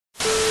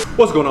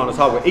What's going on? It's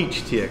Hot with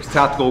HTX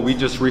Tactical. We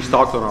just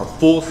restocked on our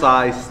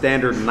full-size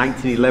standard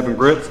 1911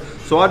 grips.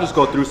 So I'll just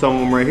go through some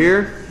of them right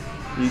here.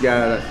 You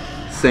got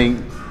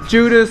St.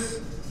 Judas.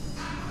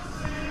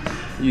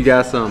 You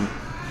got some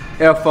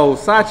FO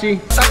Sachi.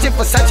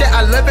 Versace,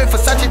 I love it.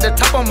 Versace, the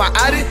top of my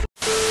Audi.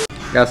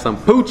 Got some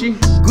Poochie.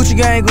 Gucci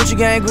gang, Gucci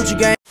gang, Gucci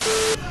gang.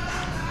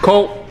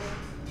 Colt.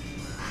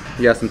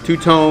 You got some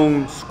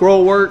two-tone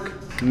scroll work.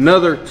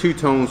 Another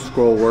two-tone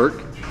scroll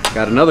work.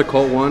 Got another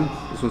Colt one.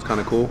 This one's kind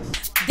of cool.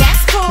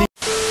 That's cool.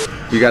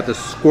 You got the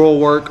scroll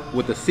work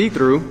with the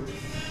see-through.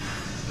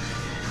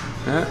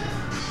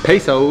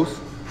 Pesos,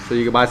 so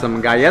you can buy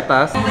some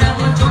galletas.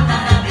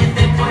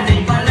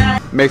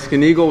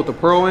 Mexican Eagle with the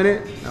pearl in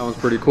it. That one's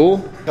pretty cool.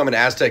 Become an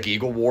Aztec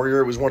Eagle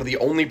Warrior, it was one of the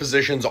only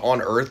positions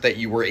on Earth that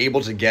you were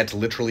able to get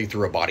literally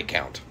through a body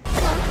count.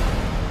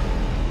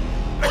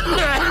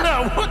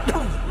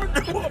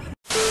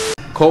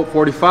 Colt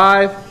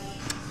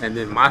 45, and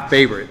then my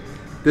favorite.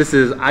 This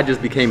is, I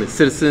just became a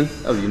citizen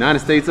of the United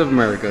States of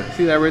America.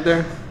 See that right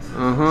there?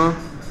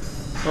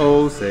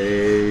 Oh,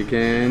 say,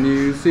 can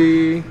you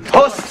see?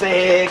 Oh,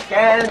 say,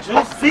 can't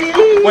you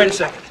see? Wait a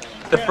second.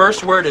 The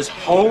first word is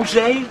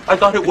Jose? I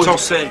thought it was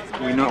Jose.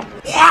 We know.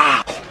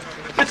 Wow!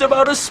 It's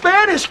about a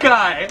Spanish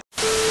guy!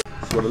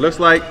 That's what it looks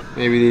like.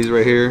 Maybe these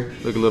right here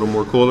look a little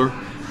more cooler.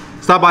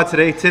 Stop by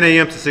today, 10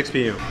 a.m. to 6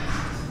 p.m.